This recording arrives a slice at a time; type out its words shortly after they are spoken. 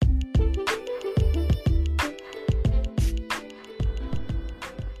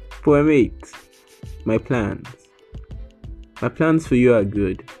Poem 8. My plans. My plans for you are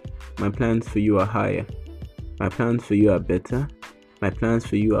good. My plans for you are higher. My plans for you are better. My plans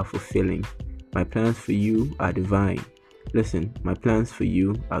for you are fulfilling. My plans for you are divine. Listen, my plans for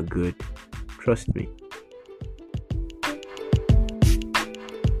you are good. Trust me.